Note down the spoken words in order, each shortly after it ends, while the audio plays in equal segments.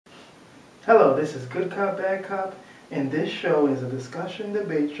Hello, this is Good Cop, Bad Cop, and this show is a discussion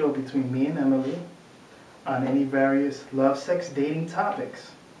debate show between me and Emily on any various love, sex, dating topics.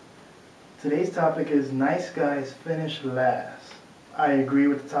 Today's topic is nice guys finish last. I agree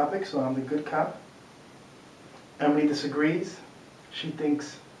with the topic, so I'm the good cop. Emily disagrees. She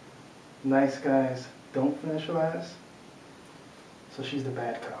thinks nice guys don't finish last, so she's the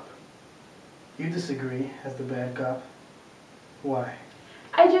bad cop. You disagree as the bad cop. Why?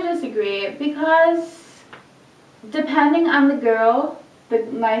 I do disagree because depending on the girl, the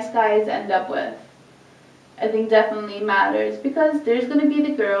nice guys end up with, I think definitely matters because there's going to be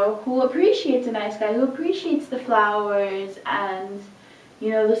the girl who appreciates a nice guy, who appreciates the flowers and,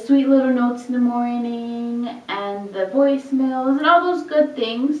 the sweet little notes in the morning and the voicemails and all those good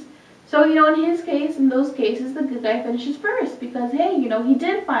things. So, in his case, in those cases, the good guy finishes first because, hey, he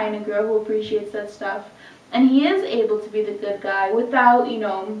did find a girl who appreciates that stuff. And he is able to be the good guy without,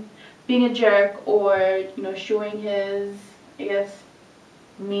 being a jerk or, showing his, I guess,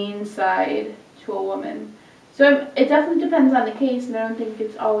 mean side to a woman. So it definitely depends on the case, and I don't think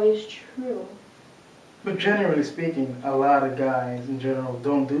it's always true. But generally speaking, a lot of guys in general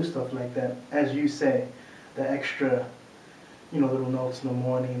don't do stuff like that. As you say, the extra, little notes in the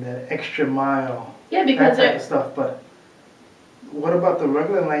morning, that extra mile, yeah, because that type of stuff. But what about the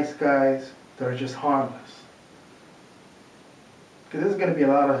regular nice guys that are just harmless? Because there's going to be a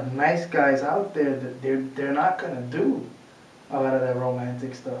lot of nice guys out there that they're not going to do a lot of that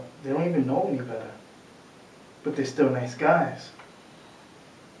romantic stuff. They don't even know any better. But they're still nice guys.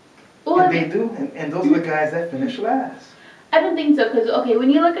 Well, and they do, and those are the guys that finish last. I don't think so, because, okay, when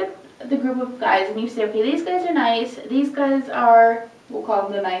you look at the group of guys and you say, okay, these guys are nice, these guys are, we'll call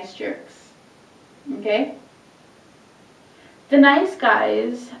them the nice jerks. Okay? The nice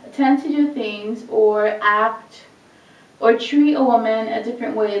guys tend to do things or act or treat a woman a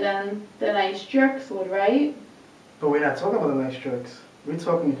different way than the nice jerks would, right? But we're not talking about the nice jerks. We're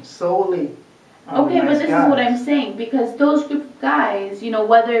talking solely on okay, the nice but this guys. is what I'm saying, because those group of guys,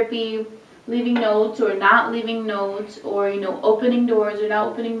 whether it be leaving notes or not leaving notes, or, opening doors or not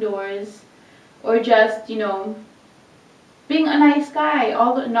opening doors, or just, being a nice guy, an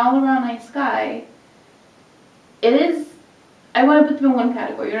all-around nice guy, it is, I want to put them in one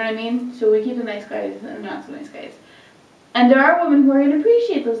category, you know what I mean? So we keep the nice guys and not so nice guys. And there are women who are going to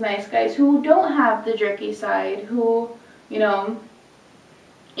appreciate those nice guys, who don't have the jerky side, who,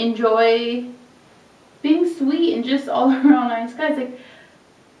 enjoy being sweet and just all around nice guys.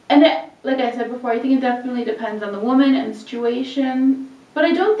 Like I said before, I think it definitely depends on the woman and the situation. But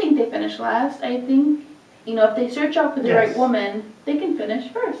I don't think they finish last. I think, if they search out for the right woman, they can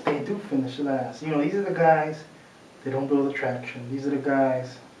finish first. They do finish last. These are the guys, they don't build attraction. These are the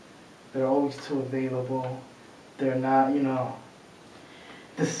guys that are always too available. They're not,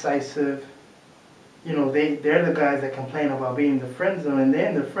 decisive. They're the guys that complain about being in the friend zone, and they're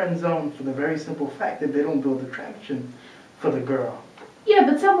in the friend zone for the very simple fact that they don't build attraction for the girl. Yeah,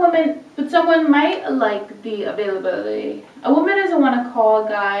 but someone might like the availability. A woman doesn't want to call a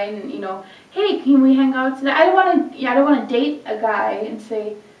guy and, hey, can we hang out today? I don't want to date a guy and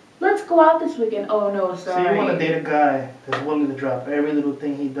say, let's go out this weekend. Oh no, sorry. So you want to date a guy that's willing to drop every little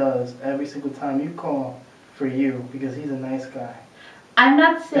thing he does every single time you call for you because he's a nice guy. I'm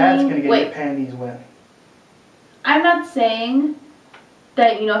not saying that's gonna get your panties wet. I'm not saying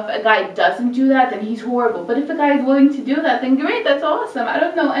that, if a guy doesn't do that, then he's horrible. But if a guy is willing to do that, then great, that's awesome. I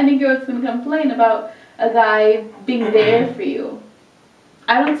don't know any girl that's going to complain about a guy being there for you.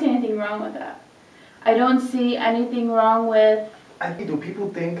 I don't see anything wrong with that. I don't see anything wrong with... Do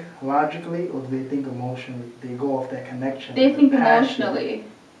people think logically or do they think emotionally? They go off that connection. They think emotionally.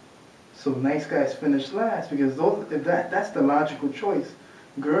 So nice guys finish last because that's the logical choice.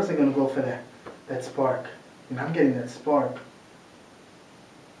 Girls are going to go for that spark. And I'm getting that spark.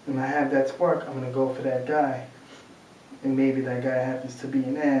 When I have that spark, I'm going to go for that guy. And maybe that guy happens to be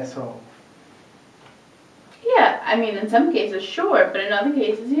an asshole. Yeah, I mean, in some cases, sure. But in other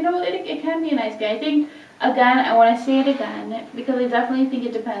cases, it can be a nice guy. I think, again, I want to say it again, because I definitely think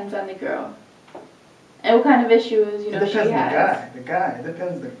it depends on the girl. And what kind of issues, she has. It depends on the guy. It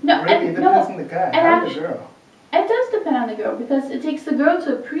depends on the guy, not the girl. It does depend on the girl, because it takes the girl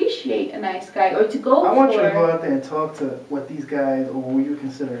to appreciate a nice guy or to go for... I want you to go out there and talk to what these guys, or what you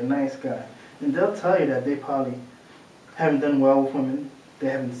consider a nice guy. And they'll tell you that they probably haven't done well with women. They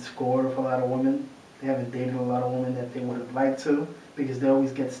haven't scored with a lot of women. They haven't dated a lot of women that they would have liked to, because they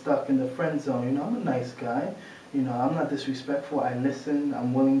always get stuck in the friend zone. I'm a nice guy. I'm not disrespectful. I listen.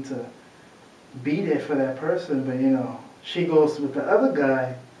 I'm willing to be there for that person. But, she goes with the other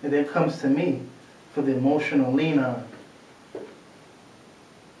guy and then comes to me for the emotional lean on.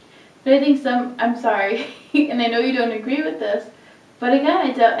 But I think I'm sorry, and I know you don't agree with this, but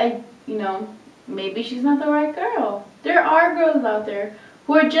again, maybe she's not the right girl. There are girls out there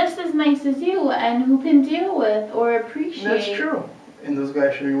who are just as nice as you and who can deal with or appreciate. That's true. And those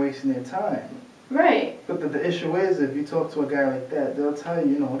guys shouldn't be wasting their time. Right. But the issue is, if you talk to a guy like that, they'll tell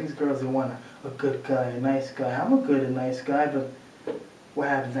you, these girls, they want a good guy, a nice guy. I'm a good and nice guy, but what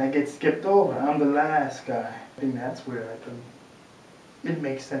happens? I get skipped over. I'm the last guy. I think that's where it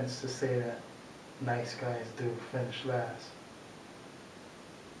makes sense to say that nice guys do finish last.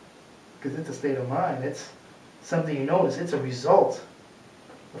 Because it's a state of mind. It's something you notice. It's a result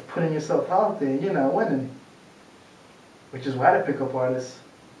of putting yourself out there and you're not winning. Which is why the pickup artist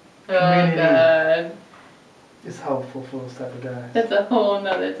community is helpful for those type of guys. That's a whole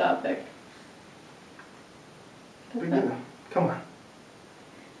nother topic. Come on.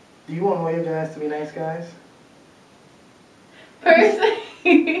 Do you want all your guys to be nice guys?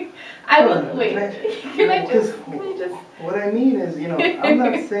 Personally, I would wait. Can I just? What I mean is, I'm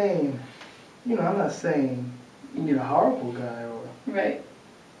not saying, you need a horrible guy or right.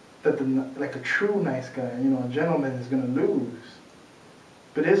 That like a true nice guy, a gentleman is gonna lose.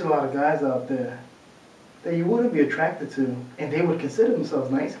 But there's a lot of guys out there that you wouldn't be attracted to, and they would consider themselves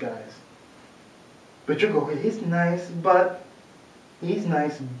nice guys. But you go, he's nice, but don't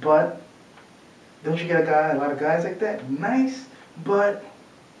you get a lot of guys like that? Nice, but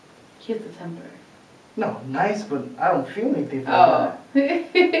he has a temper. No, nice, but I don't feel anything for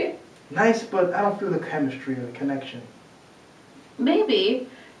that. Nice, but I don't feel the chemistry or the connection. Maybe.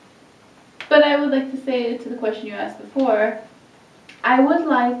 But I would like to say to the question you asked before, I would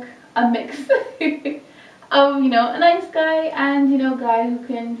like a mix of, a nice guy and, guy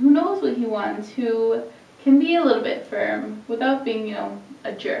who knows what he wants, who can be a little bit firm without being,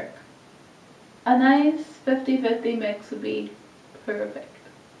 a jerk. A nice 50-50 mix would be perfect.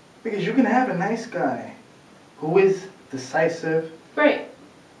 Because you can have a nice guy who is decisive. Right.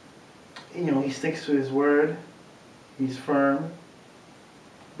 He sticks to his word. He's firm.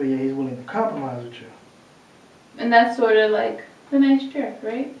 But yeah, he's willing to compromise with you. And that's sort of like the nice jerk,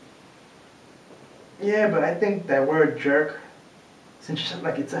 right? Yeah, but I think that word jerk, since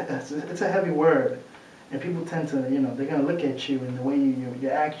it's a heavy word, and people tend to, they're gonna look at you and the way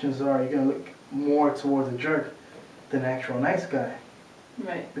your actions are, you're gonna look more towards a jerk than an actual nice guy.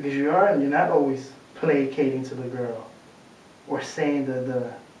 Right. Because you're not always placating to the girl or saying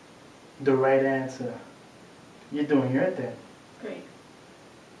the right answer. You're doing your thing. Great.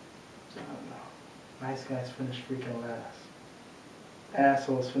 I don't know. Nice guys finish freaking last.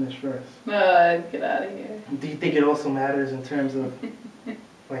 Assholes finish first. Get out of here. Do you think it also matters in terms of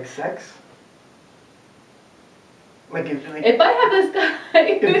like sex? If I have this guy.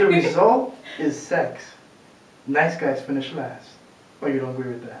 If the result is sex, nice guys finish last. Or you don't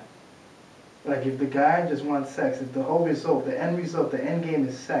agree with that? Like if the guy just wants sex, if the whole result, the end game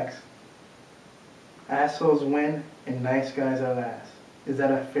is sex, assholes win and nice guys are last. Is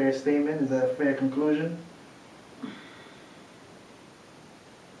that a fair statement? Is that a fair conclusion?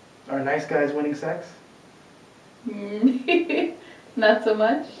 Are nice guys winning sex? Not so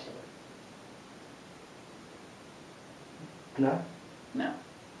much. No? No.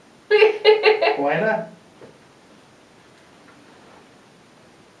 Why not?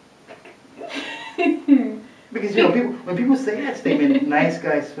 Because when people say that statement, nice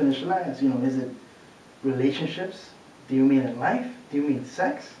guys finish last, is it relationships? Do you mean in life? Do you mean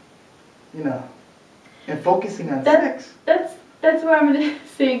sex? And focusing on sex. That's where I'm gonna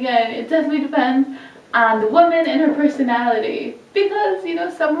say again. It definitely depends on the woman and her personality, because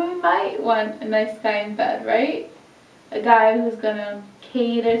some women might want a nice guy in bed, right? A guy who's gonna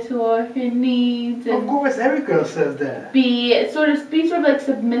cater to all her needs. And of course, every girl says that. Be sort of like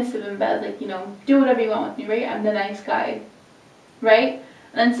submissive in bed, like do whatever you want with me, right? I'm the nice guy, right?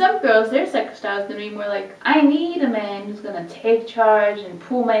 And then some girls, their sex style is gonna be more like, I need a man who's gonna take charge and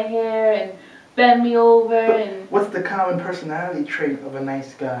pull my hair and bend me over. And what's the common personality trait of a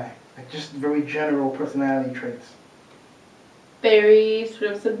nice guy? Like just very general personality traits. Very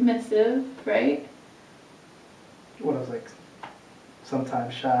sort of submissive, right? What else, like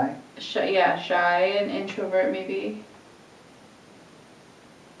sometimes shy? Shy and introvert maybe.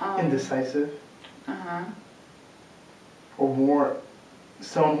 Indecisive. Uh-huh. Or more,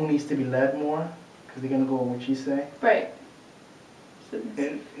 someone who needs to be led more, because they're going to go with what you say. Right.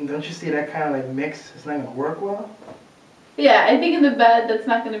 And don't you see that kind of like mix? It's not going to work well? Yeah, I think in the bed that's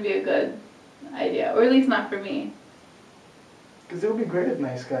not going to be a good idea, or at least not for me. Because it would be great if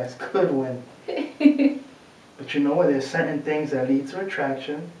nice guys could win. But you know what? There's certain things that lead to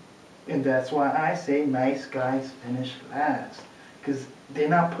attraction, and that's why I say nice guys finish last. because they're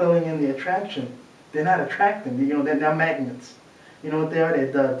not pulling in the attraction. They're not attracting. You know, they're magnets. You know what they are?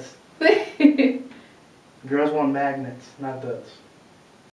 They're duds. Girls want magnets, not duds.